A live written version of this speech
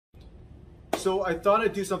So I thought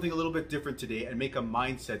I'd do something a little bit different today and make a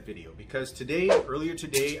mindset video, because earlier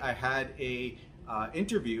today, I had a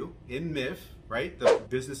interview in MIF, right? The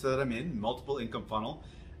business that I'm in, multiple income funnel.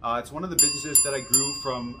 It's one of the businesses that I grew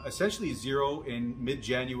from essentially zero in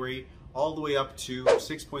mid-January all the way up to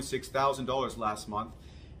 $6.6 thousand last month.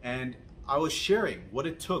 And I was sharing what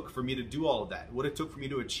it took for me to do all of that, what it took for me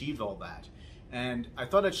to achieve all that. And I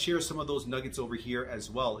thought I'd share some of those nuggets over here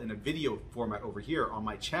as well in a video format over here on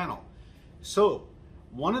my channel. So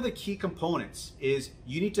one of the key components is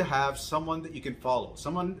you need to have someone that you can follow,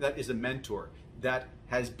 someone that is a mentor, that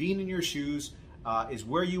has been in your shoes, is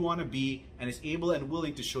where you want to be, and is able and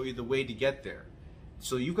willing to show you the way to get there.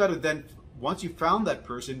 So you've got to then, once you found that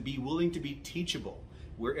person, be willing to be teachable,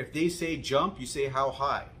 where if they say jump, you say how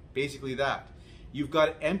high, basically that. You've got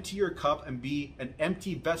to empty your cup and be an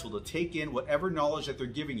empty vessel to take in whatever knowledge that they're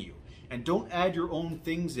giving you. And don't add your own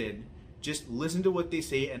things in, just listen to what they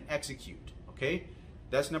say and execute, okay?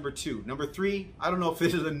 That's number two. Number three, I don't know if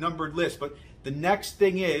this is a numbered list, but the next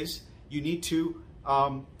thing is you need to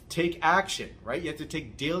take action, right? You have to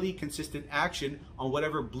take daily, consistent action on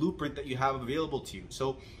whatever blueprint that you have available to you.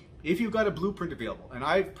 So if you've got a blueprint available, and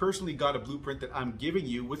I've personally got a blueprint that I'm giving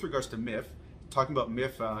you with regards to MIF, talking about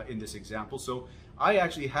MIF in this example. So I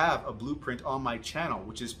actually have a blueprint on my channel,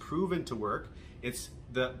 which is proven to work. It's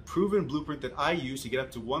the proven blueprint that I use to get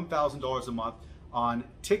up to $1,000 a month on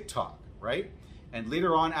TikTok, right? And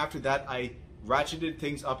later on after that, I ratcheted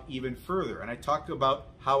things up even further. And I talked about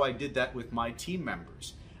how I did that with my team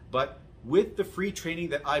members. But with the free training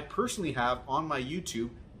that I personally have on my YouTube,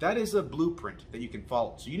 that is a blueprint that you can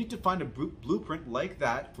follow. So you need to find a blueprint like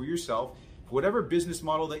that for yourself, for whatever business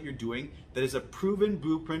model that you're doing, that is a proven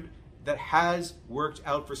blueprint that has worked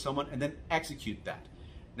out for someone, and then execute that.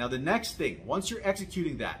 Now the next thing, once you're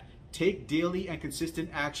executing that, take daily and consistent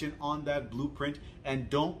action on that blueprint and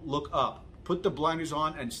don't look up. Put the blinders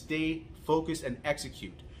on and stay focused and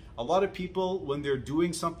execute. A lot of people, when they're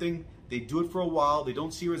doing something, they do it for a while, they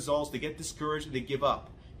don't see results, they get discouraged, and they give up.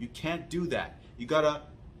 You can't do that. You gotta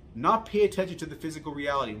not pay attention to the physical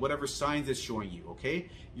reality, whatever signs it's showing you, okay?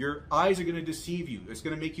 Your eyes are gonna deceive you. It's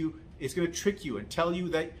gonna trick you and tell you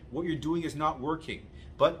that what you're doing is not working.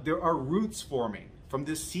 But there are roots forming from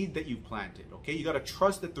this seed that you've planted, okay? You gotta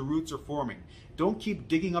trust that the roots are forming. Don't keep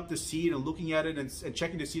digging up the seed and looking at it and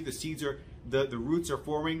checking to see if the roots are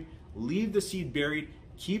forming. Leave the seed buried,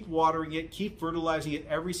 keep watering it, keep fertilizing it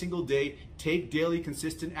every single day. Take daily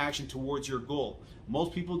consistent action towards your goal.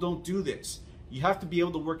 Most people don't do this. You have to be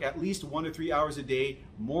able to work at least 1 to 3 hours a day,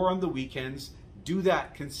 more on the weekends. Do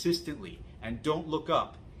that consistently and don't look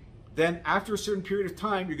up. Then after a certain period of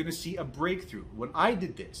time, you're gonna see a breakthrough. When I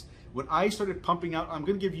did this, when I started pumping out, I'm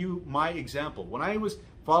gonna give you my example. When I was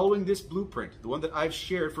following this blueprint, the one that I've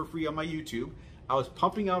shared for free on my YouTube, I was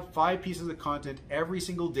pumping out 5 pieces of content every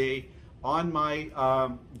single day on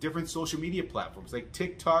my different social media platforms like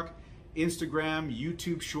TikTok, Instagram,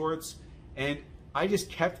 YouTube Shorts, and I just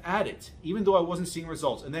kept at it, even though I wasn't seeing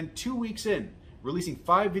results. And then 2 weeks in, releasing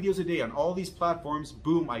 5 videos a day on all these platforms,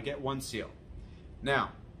 boom, I get 1 sale.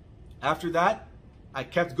 Now, after that, I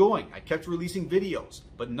kept going. I kept releasing videos,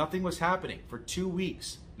 but nothing was happening for 2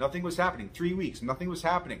 weeks. Nothing was happening. 3 weeks, nothing was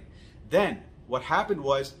happening. Then what happened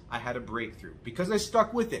was I had a breakthrough because I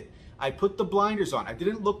stuck with it. I put the blinders on. I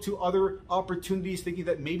didn't look to other opportunities thinking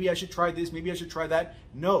that maybe I should try this, maybe I should try that.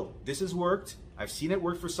 No, this has worked. I've seen it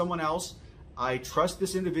work for someone else. I trust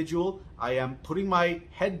this individual. I am putting my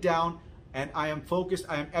head down and I am focused.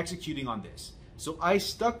 I am executing on this. So I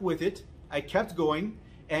stuck with it. I kept going.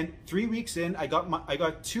 And 3 weeks in, I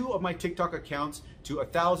got 2 of my TikTok accounts to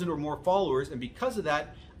 1,000 or more followers. And because of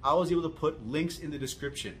that, I was able to put links in the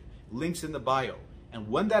description, links in the bio. And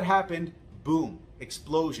when that happened, boom,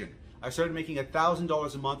 explosion. I started making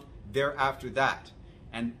 $1,000 a month thereafter that.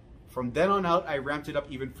 And from then on out, I ramped it up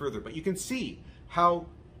even further. But you can see how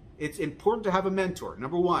it's important to have a mentor.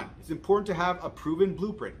 Number 1, it's important to have a proven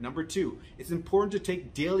blueprint. Number 2, it's important to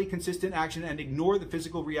take daily consistent action and ignore the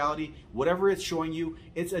physical reality. Whatever it's showing you,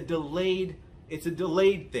 it's a delayed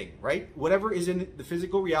thing, right? Whatever is in the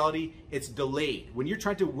physical reality, it's delayed. When you're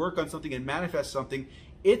trying to work on something and manifest something,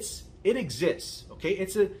 it exists, okay?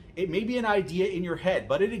 It may be an idea in your head,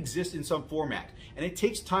 but it exists in some format. And it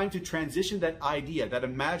takes time to transition that idea, that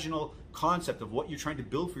imaginal concept of what you're trying to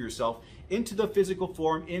build for yourself into the physical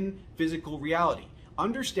form, in physical reality.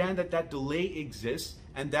 Understand that that delay exists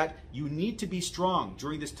and that you need to be strong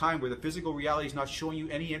during this time where the physical reality is not showing you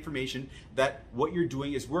any information that what you're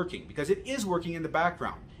doing is working, because it is working in the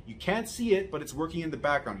background. You can't see it, but it's working in the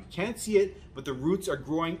background. You can't see it, but the roots are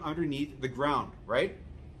growing underneath the ground, right?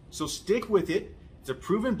 So stick with it. It's a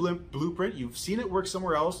proven blueprint. You've seen it work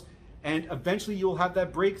somewhere else. and eventually you'll have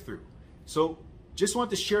that breakthrough. So just want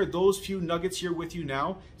to share those few nuggets here with you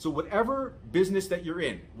now. So whatever business that you're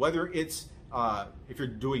in, whether it's if you're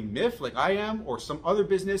doing MIF like I am or some other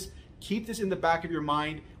business, keep this in the back of your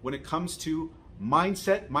mind when it comes to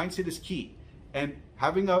mindset. Mindset is key. And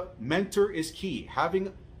having a mentor is key.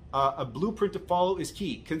 Having a blueprint to follow is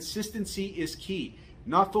key. Consistency is key.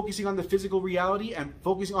 Not focusing on the physical reality and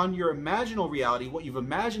focusing on your imaginal reality, what you've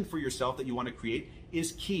imagined for yourself that you want to create,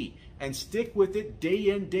 is key. And stick with it day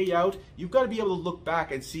in, day out. You've got to be able to look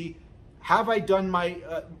back and see, have I done my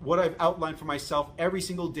what I've outlined for myself every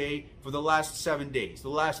single day for the last 7 days, the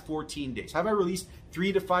last 14 days? Have I released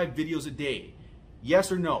 3 to 5 videos a day?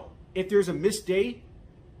 Yes or no? If there's a missed day,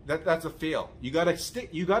 that's a fail. You gotta stick.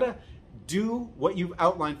 You gotta do what you've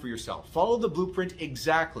outlined for yourself. Follow the blueprint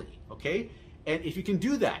exactly. Okay. And if you can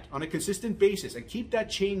do that on a consistent basis and keep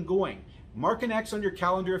that chain going, mark an X on your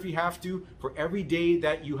calendar if you have to for every day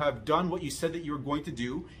that you have done what you said that you were going to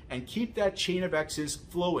do, and keep that chain of X's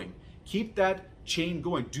flowing. Keep that chain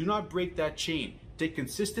going. Do not break that chain. Take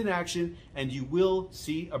consistent action and you will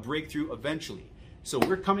see a breakthrough eventually. So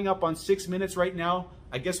we're coming up on 6 minutes right now.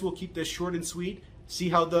 I guess we'll keep this short and sweet. See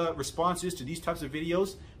how the response is to these types of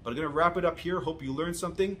videos. But I'm going to wrap it up here. Hope you learned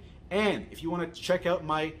something. And if you want to check out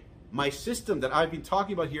my system that I've been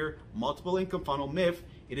talking about here, Multiple Income Funnel, MIF,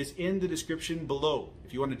 it is in the description below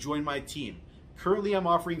if you want to join my team. Currently, I'm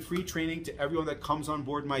offering free training to everyone that comes on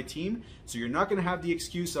board my team, so you're not going to have the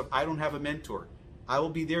excuse of, I don't have a mentor. I will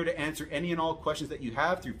be there to answer any and all questions that you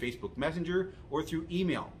have through Facebook Messenger or through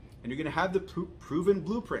email. And you're going to have the proven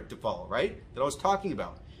blueprint to follow, right, that I was talking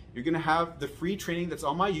about. You're going to have the free training that's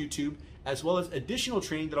on my YouTube, as well as additional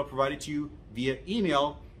training that I'll provide it to you via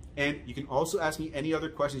email. And you can also ask me any other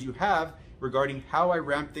questions you have regarding how I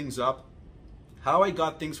ramp things up, how I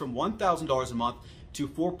got things from $1,000 a month to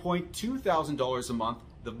 $4,200 a month,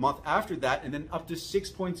 the month after that, and then up to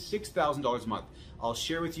 $6,600 a month. I'll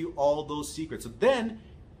share with you all those secrets. So then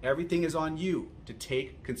everything is on you to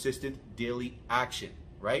take consistent daily action,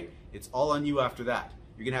 right? It's all on you after that.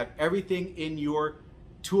 You're gonna have everything in your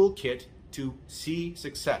toolkit to see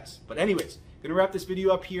success. But anyways, gonna wrap this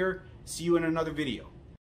video up here. See you in another video.